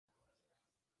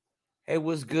Hey,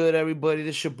 what's good, everybody?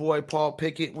 This your boy Paul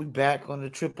Pickett. We back on the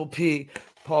Triple P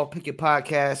Paul Pickett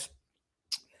podcast.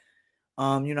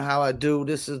 You know how I do.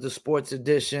 This is the sports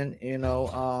edition.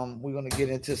 We're gonna get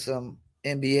into some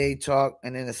NBA talk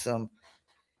and then some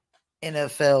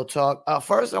NFL talk.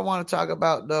 First, I want to talk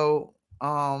about though,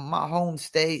 my home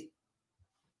state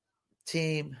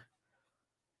team,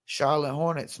 Charlotte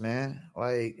Hornets. Man,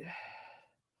 like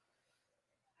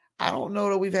I don't know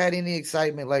that we've had any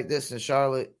excitement like this in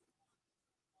Charlotte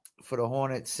for the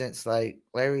Hornets since like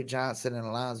Larry Johnson and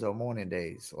Alonzo Mourning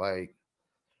days. Like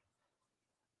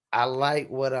I like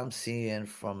what I'm seeing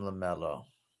from LaMelo.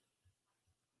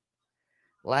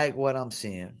 Like what I'm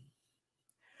seeing.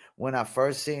 When I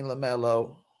first seen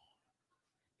LaMelo,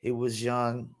 he was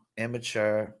young,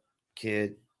 immature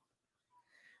kid,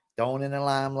 thrown in the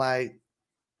limelight,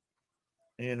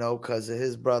 because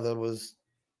his brother was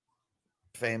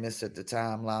famous at the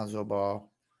time, Lonzo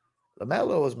Ball.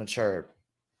 LaMelo was matured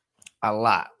a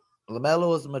lot. LaMelo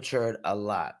was matured a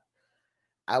lot.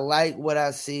 I like what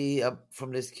I see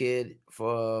from this kid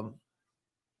for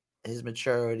his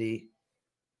maturity.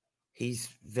 He's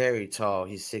very tall.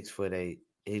 He's 6'8".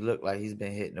 He looked like he's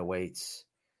been hitting the weights.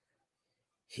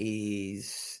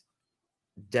 He's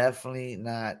definitely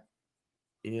not,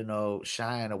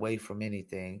 shying away from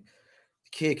anything.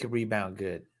 The kid can rebound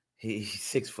good. He's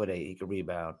 6'8". He can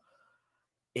rebound.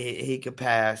 He can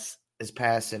pass. His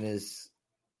passing is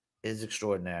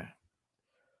extraordinary.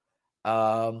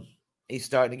 He's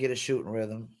starting to get a shooting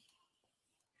rhythm.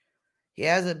 He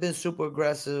hasn't been super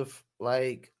aggressive,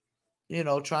 like,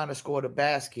 trying to score the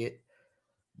basket.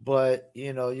 But,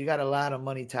 you got a lot of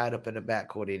money tied up in the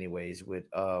backcourt anyways with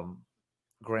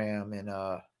Graham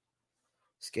and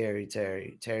Scary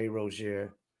Terry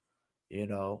Rozier, you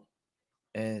know.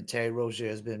 And Terry Rozier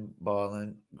has been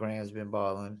balling. Graham's been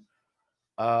balling.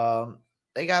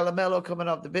 They got LaMelo coming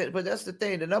off the bench, but that's the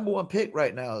thing. The number one pick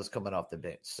right now is coming off the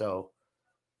bench. So,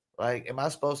 like, am I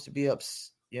supposed to be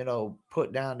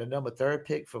put down the number third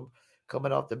pick from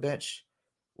coming off the bench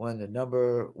when the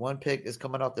number one pick is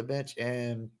coming off the bench?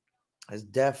 And it's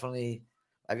definitely,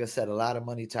 like I said, a lot of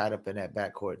money tied up in that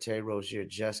backcourt. Terry Rozier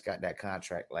just got that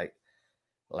contract like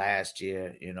last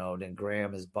year, then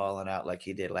Graham is balling out like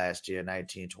he did last year,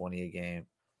 19-20 a game,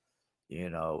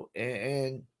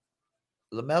 and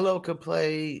LaMelo could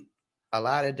play a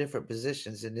lot of different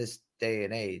positions in this day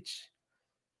and age.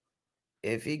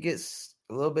 If he gets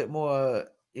a little bit more,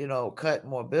 cut,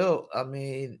 more built,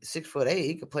 6'8",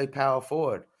 he could play power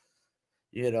forward,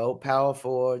 power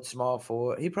forward, small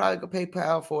forward. He probably could play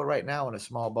power forward right now in a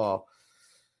small ball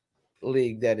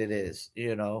league that it is.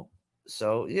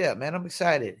 So yeah, man, I'm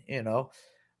excited. Another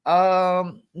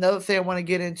thing I want to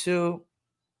get into,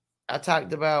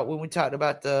 when we talked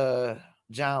about the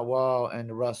John Wall and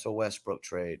the Russell Westbrook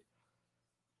trade.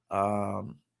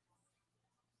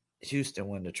 Houston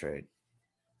won the trade.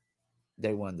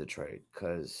 They won the trade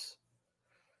because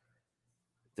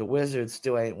the Wizards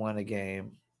still ain't won a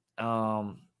game.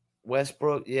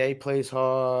 Westbrook, yeah, he plays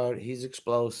hard. He's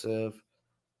explosive,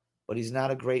 but he's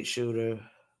not a great shooter.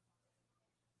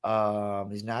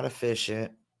 He's not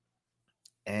efficient,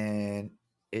 and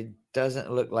it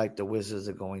doesn't look like the Wizards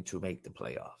are going to make the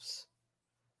playoffs.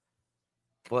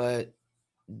 But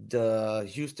the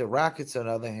Houston Rockets, on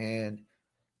the other hand,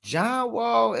 John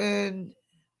Wall and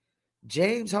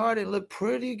James Harden look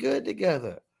pretty good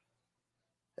together.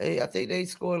 I think they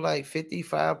scored like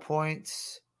 55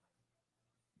 points.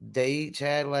 They each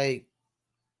had like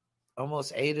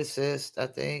almost 8 assists, I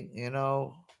think, if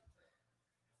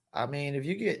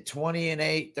you get 20 and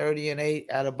 8, 30 and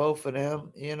 8 out of both of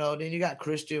them, then you got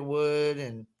Christian Wood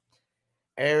and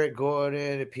Eric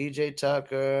Gordon and PJ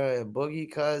Tucker and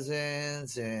Boogie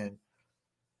Cousins and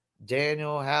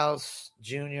Daniel House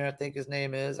Jr., I think his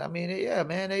name is. Yeah,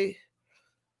 man,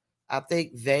 I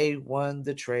think they won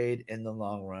the trade in the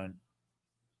long run,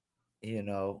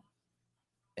 and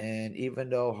even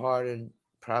though Harden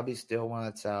probably still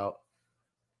wants out,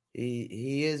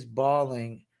 he is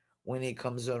balling when he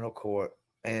comes on the court.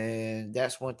 And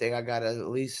that's one thing I gotta at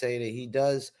least say that he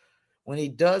does. When he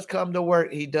does come to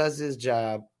work, he does his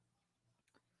job.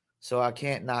 So I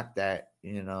can't knock that.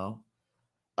 The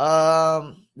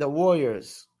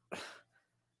Warriors. I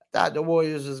thought the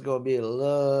Warriors was gonna be a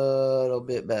little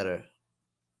bit better.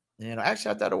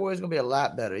 Actually, I thought the Warriors were gonna be a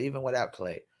lot better, even without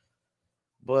Clay.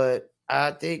 But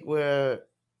I think we're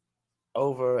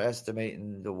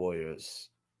overestimating the Warriors,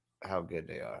 how good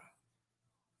they are.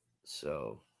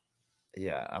 So,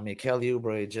 yeah, Kelly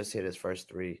Oubre just hit his first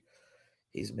three.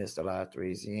 He's missed a lot of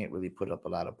threes. He ain't really put up a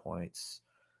lot of points.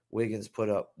 Wiggins put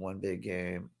up one big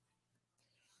game.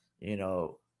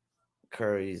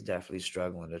 Curry's definitely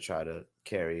struggling to try to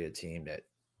carry a team that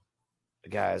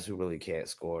guys who really can't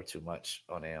score too much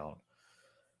on their own.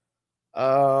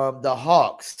 The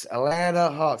Hawks, Atlanta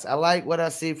Hawks. I like what I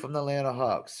see from the Atlanta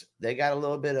Hawks. They got a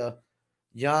little bit of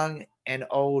young and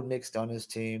old mixed on this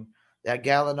team. That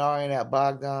Gallinari and that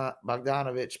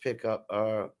Bogdanovich pickup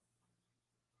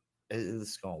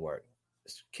it's gonna work.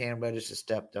 Cam Reddish has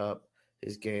stepped up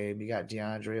his game. You got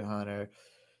DeAndre Hunter.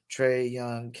 Trae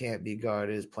Young can't be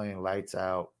guarded, is playing lights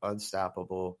out,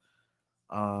 unstoppable.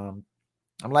 I'm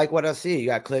like what I see. You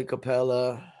got Clay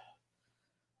Capella,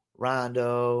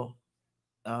 Rondo.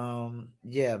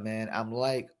 Yeah, man. I'm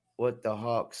like what the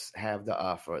Hawks have to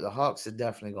offer. The Hawks are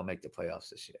definitely gonna make the playoffs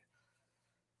this year.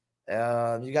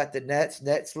 You got the Nets.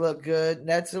 Nets look good.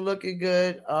 Nets are looking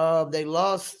good. They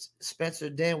lost Spencer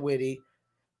Dinwiddie,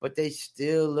 but they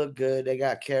still look good. They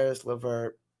got Karis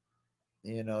LeVert.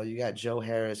 You got Joe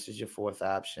Harris as your fourth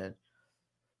option.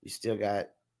 You still got,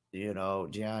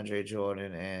 DeAndre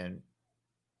Jordan and,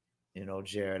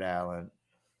 Jared Allen.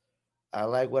 I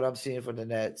like what I'm seeing from the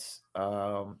Nets.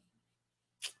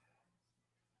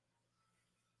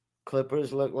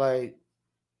 Clippers look like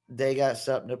they got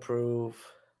something to prove,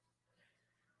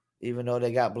 even though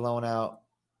they got blown out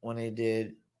when they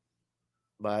did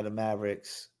by the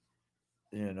Mavericks.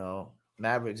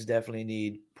 Mavericks definitely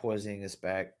need Porzingis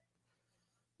back,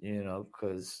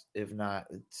 because if not,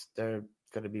 they're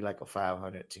going to be like a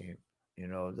 500 team.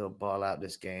 They'll ball out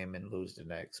this game and lose the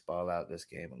next, ball out this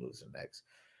game and lose the next.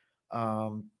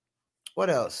 What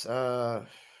else?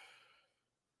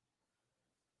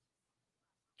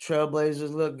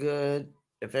 Trailblazers look good.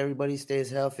 If everybody stays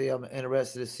healthy, I'm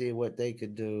interested to see what they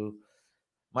could do.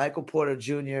 Michael Porter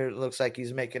Jr. looks like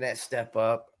he's making that step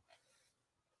up.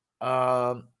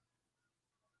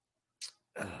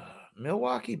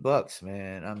 Milwaukee Bucks,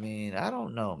 man. I mean, I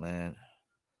don't know, man.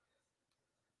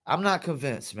 I'm not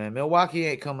convinced, man. Milwaukee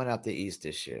ain't coming out the East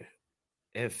this year.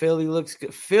 And Philly looks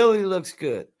good. Philly looks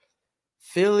good.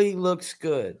 Philly looks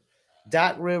good.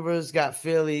 Doc Rivers got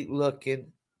Philly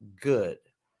looking good.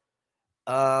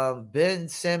 Ben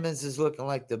Simmons is looking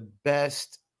like the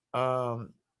best on-ball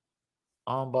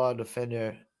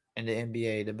defender in the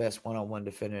NBA, the best one-on-one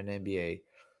defender in the NBA.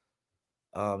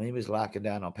 He was locking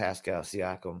down on Pascal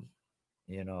Siakam.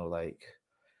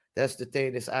 That's the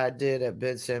thing. This idea that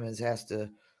Ben Simmons has to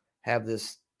have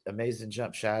this amazing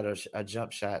jump shot or a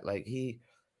jump shot. Like he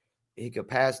could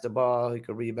pass the ball, he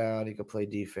could rebound, he could play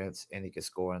defense, and he could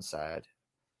score inside.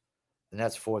 And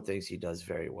that's four things he does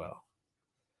very well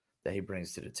that he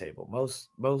brings to the table.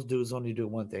 Most dudes only do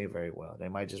one thing very well. They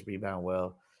might just rebound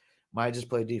well, might just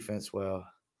play defense well,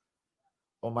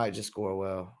 or might just score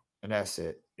well, and that's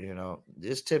it.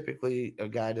 It's typically a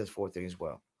guy does four things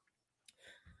well.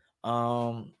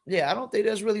 Yeah, I don't think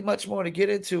there's really much more to get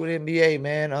into in NBA,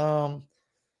 man.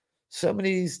 Some of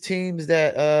these teams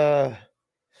that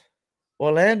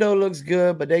Orlando looks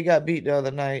good, but they got beat the other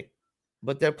night,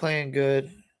 but they're playing good.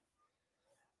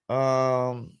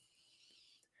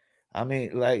 I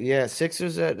mean,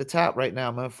 Sixers at the top right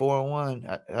now, man,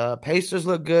 4-1. Pacers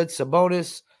look good.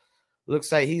 Sabonis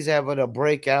looks like he's having a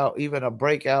breakout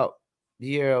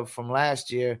year from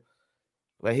last year.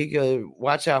 Like he could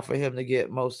watch out for him to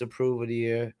get most improved of the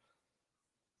year.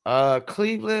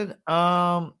 Cleveland,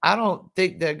 I don't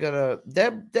think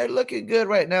they're looking good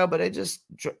right now, but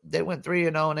they went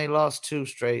 3-0 and they lost 2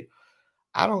 straight.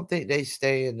 I don't think they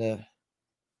stay in the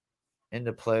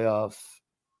playoff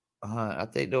hunt. I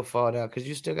think they'll fall down because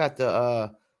you still got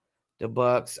the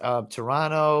Bucks.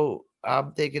 Toronto,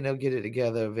 I'm thinking they'll get it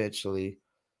together eventually,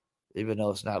 even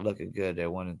though it's not looking good. They're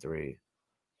 1-3.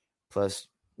 Plus,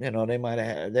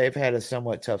 they've had a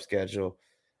somewhat tough schedule.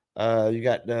 You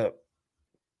got the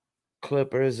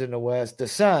Clippers in the West. The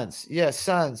Suns. Yes,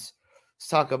 Suns. Let's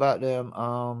talk about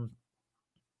them.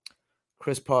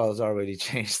 Chris Paul has already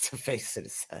changed the face of the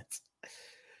Suns.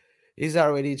 He's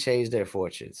already changed their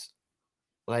fortunes.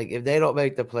 Like, if they don't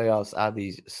make the playoffs, I'll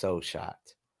be so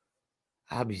shocked.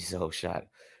 And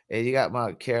you got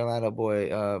my Carolina boy,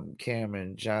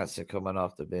 Cameron Johnson, coming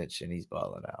off the bench, and he's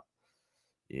balling out.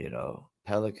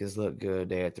 Pelicans look good.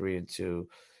 They are 3-2.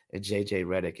 And JJ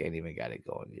Redick ain't even got it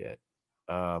going yet.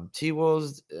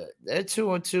 T-Wolves, they're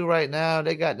 2-2 right now.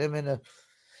 They got them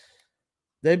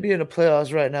they'd be in the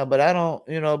playoffs right now, but I don't,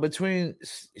 between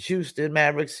Houston,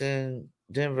 Mavericks, and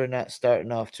Denver not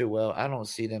starting off too well, I don't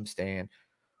see them staying.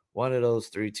 One of those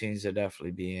 3 teams will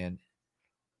definitely be in.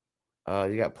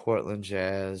 You got Portland,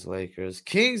 Jazz, Lakers.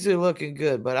 Kings are looking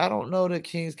good, but I don't know that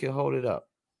Kings can hold it up.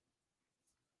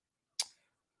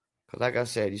 Because like I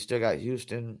said, you still got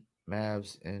Houston,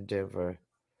 Mavs, and Denver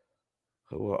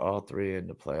who were all three in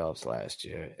the playoffs last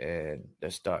year, and they're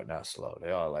starting out slow.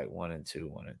 They all like 1-2,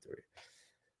 1-3,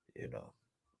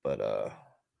 But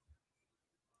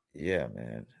yeah,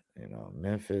 man,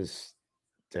 Memphis,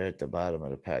 they're at the bottom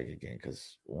of the pack again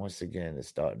because once again,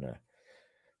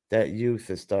 that youth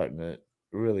is starting to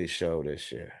really show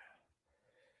this year.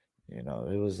 It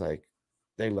was like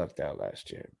they lucked out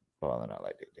last year, balling out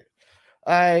like they did.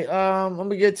 All right, I'm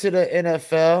gonna get to the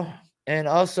NFL, and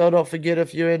also don't forget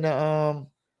if you're in the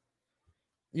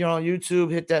you're on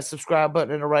YouTube, hit that subscribe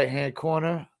button in the right hand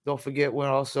corner. Don't forget we're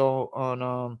also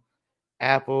on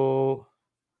Apple,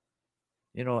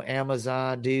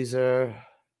 Amazon, Deezer,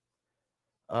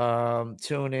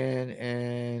 TuneIn,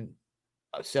 and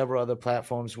several other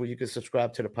platforms where you can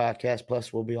subscribe to the podcast.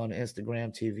 Plus, we'll be on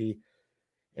Instagram, TV,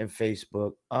 and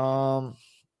Facebook.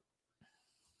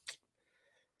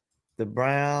 The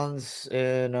Browns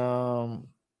and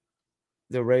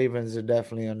the Ravens are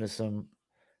definitely under some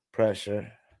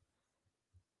pressure.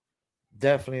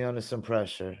 Definitely under some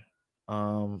pressure.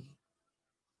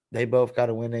 They both got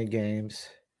to win their games.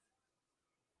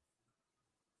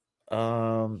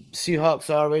 Seahawks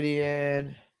already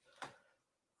in.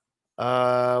 We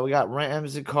got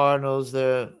Rams and Cardinals.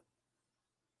 They're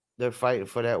fighting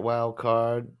for that wild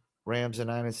card. Rams are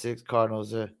 9-6.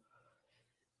 Cardinals are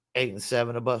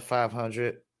 8-7, above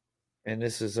 500. And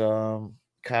this is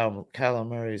Kyler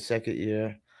Murray's second year.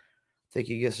 I think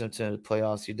he gets into the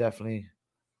playoffs. He definitely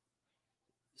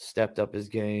stepped up his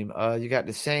game. You got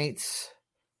the Saints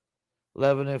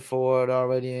 11-4,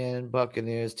 already in.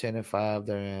 Buccaneers 10-5,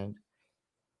 they're in.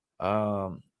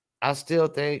 I still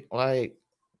think like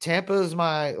Tampa is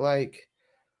my like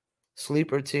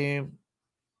sleeper team.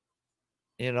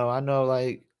 I know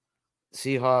like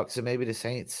Seahawks and maybe the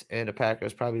Saints and the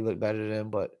Packers probably look better than them,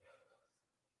 but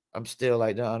I'm still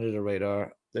like they're under the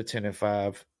radar. They're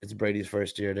 10-5. It's Brady's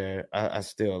first year there. I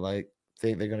still like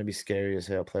think they're gonna be scary as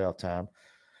hell playoff time.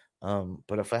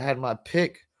 But if I had my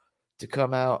pick to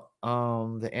come out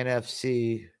the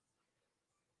NFC,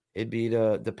 it'd be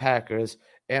the Packers.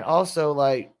 And also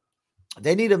like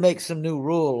they need to make some new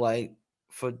rule like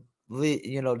for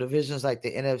divisions like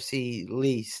the NFC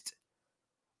least,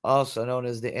 also known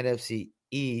as the NFC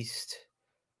East.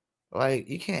 Like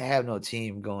you can't have no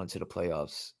team going to the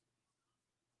playoffs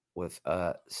with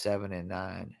a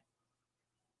 7-9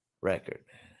 record.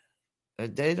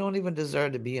 They don't even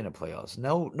deserve to be in the playoffs.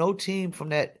 No team from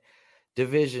that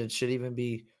division should even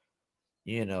be,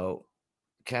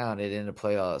 counted in the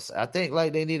playoffs. I think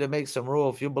like they need to make some rule.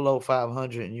 If you're below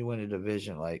 500 and you win a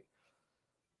division, like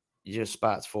your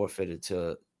spot's forfeited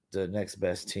to the next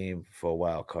best team for a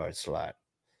wild card slot.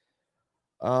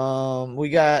 We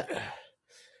got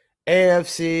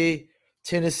AFC,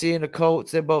 Tennessee and the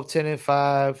Colts. They're both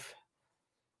 10-5.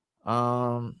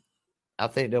 I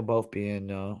think they'll both be in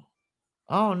though.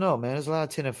 I don't know, man. There's a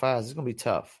lot of 10-5s. It's gonna be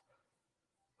tough.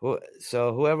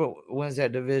 So whoever wins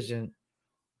that division,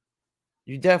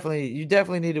 you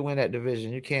definitely need to win that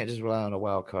division. You can't just rely on a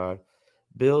wild card.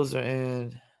 Bills are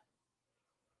in.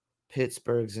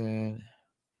 Pittsburgh's in.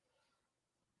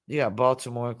 You got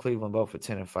Baltimore and Cleveland both at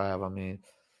 10-5. I mean,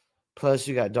 plus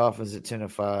you got Dolphins at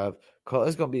 10-5.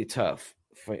 It's gonna be tough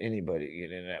for anybody to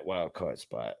get in that wild card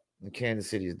spot. And Kansas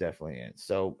City is definitely in.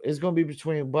 So it's gonna be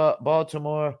between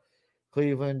Baltimore,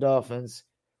 Cleveland, Dolphins,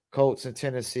 Colts, and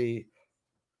Tennessee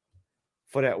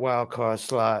for that wild card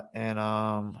slot. And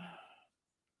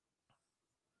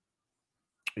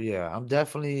yeah,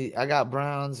 I got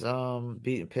Browns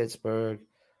beating Pittsburgh.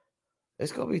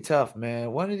 It's gonna be tough,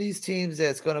 man. One of these teams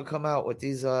that's gonna come out with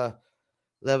these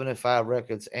 11-5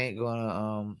 records ain't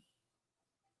gonna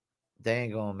they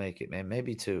ain't gonna make it, man.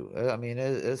 Maybe two. I mean,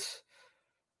 there's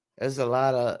a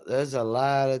lot of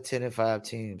 10-5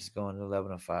 teams going to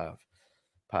 11-5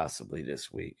 possibly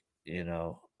this week.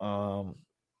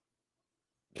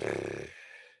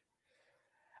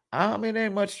 I mean,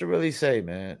 ain't much to really say,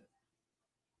 man.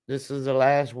 This is the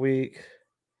last week.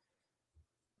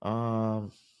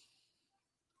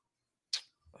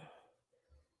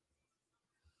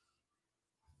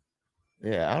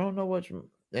 Yeah, I don't know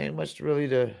there ain't much really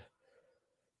to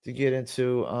get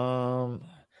into.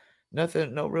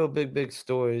 Nothing, no real big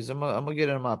stories. I'm gonna get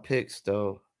into my picks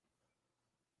though,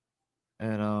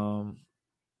 and I'm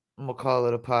gonna call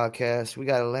it a podcast. We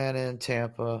got Atlanta and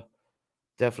Tampa.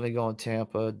 Definitely going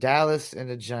Tampa. Dallas and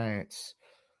the Giants.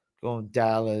 Going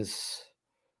Dallas.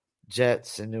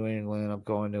 Jets and New England. I'm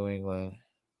going New England.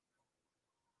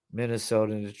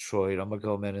 Minnesota and Detroit. I'm gonna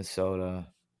go Minnesota.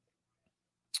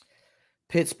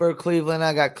 Pittsburgh, Cleveland.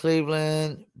 I got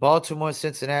Cleveland. Baltimore,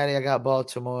 Cincinnati. I got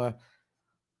Baltimore.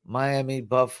 Miami,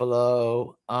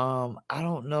 Buffalo. I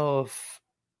don't know if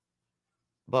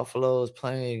Buffalo is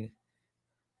playing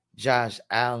Josh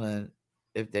Allen.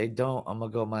 If they don't, I'm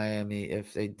going to go Miami.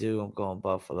 If they do, I'm going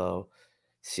Buffalo.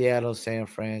 Seattle, San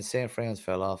Fran. San Fran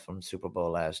fell off from Super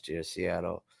Bowl last year.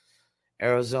 Seattle.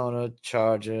 Arizona,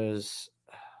 Chargers.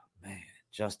 Man,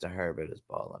 Justin Herbert is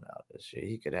balling out this year.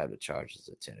 He could have the Chargers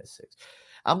at 10-6.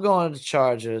 I'm going to the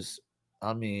Chargers.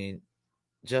 I mean,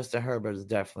 Justin Herbert is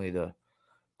definitely the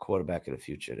quarterback of the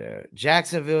future there.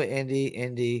 Jacksonville,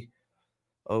 Indy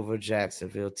over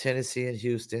Jacksonville. Tennessee and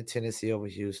Houston. Tennessee over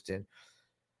Houston.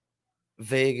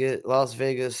 Vegas, Las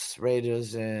Vegas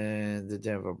Raiders and the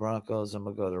Denver Broncos. I'm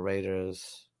going to go to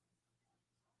Raiders.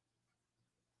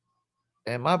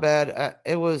 And my bad,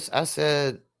 I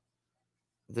said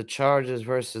the Chargers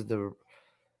versus the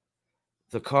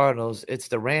Cardinals. It's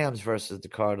the Rams versus the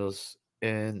Cardinals,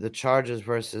 and the Chargers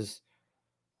versus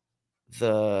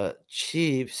the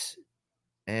Chiefs.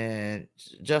 And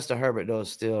Justin Herbert, though, is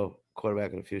still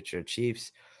quarterback of the future.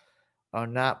 Chiefs are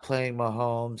not playing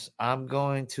Mahomes. I'm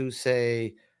going to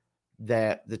say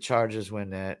that the Chargers win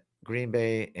that. Green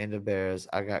Bay and the Bears.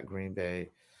 I got Green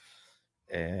Bay.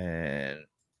 And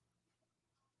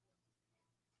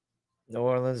New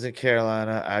Orleans and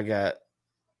Carolina, I got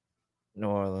New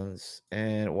Orleans.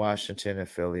 And Washington and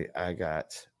Philly, I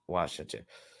got Washington.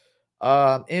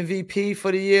 MVP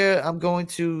for the year,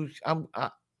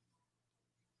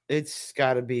 it's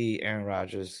got to be Aaron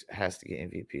Rodgers has to get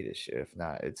MVP this year. If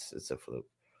not, it's a fluke.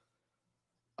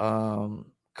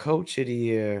 Coach of the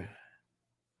year,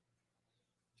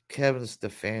 Kevin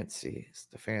Stefanski.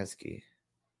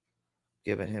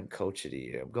 Giving him Coach of the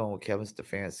Year. I'm going with Kevin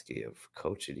Stefanski of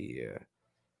Coach of the Year.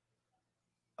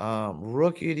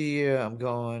 Rookie of the Year, I'm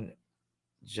going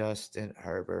Justin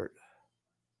Herbert.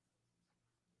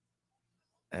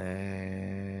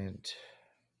 And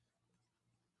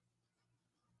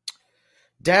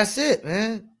that's it,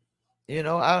 man.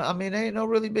 I mean, ain't no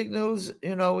really big news.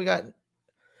 We got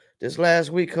this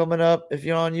last week coming up. If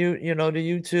you're on the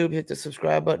YouTube, hit the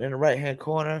subscribe button in the right-hand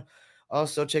corner.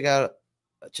 Also, check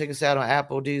us out on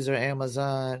Apple, Deezer,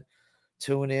 Amazon,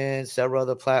 TuneIn, several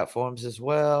other platforms as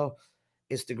well.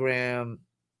 Instagram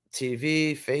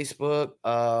TV, Facebook,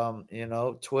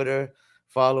 Twitter.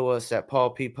 Follow us at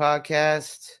Paul P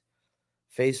Podcast.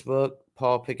 Facebook,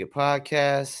 Paul Pickett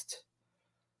Podcast.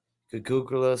 You could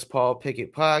Google us, Paul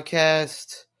Pickett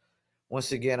Podcast.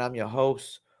 Once again, I'm your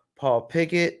host, Paul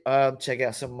Pickett. Check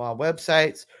out some of my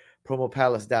websites,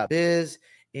 promopalace.biz,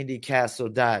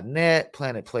 indycastle.net,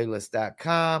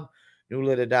 planetplaylist.com,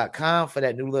 newlitter.com for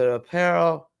that new litter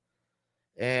apparel.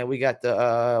 And we got the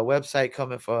website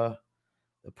coming for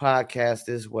the podcast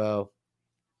as well.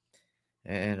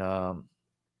 And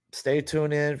stay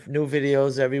tuned in for new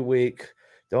videos every week.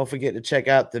 Don't forget to check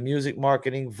out the music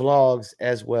marketing vlogs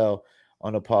as well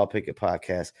on the Paul Pickett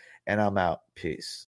Podcast. And I'm out. Peace.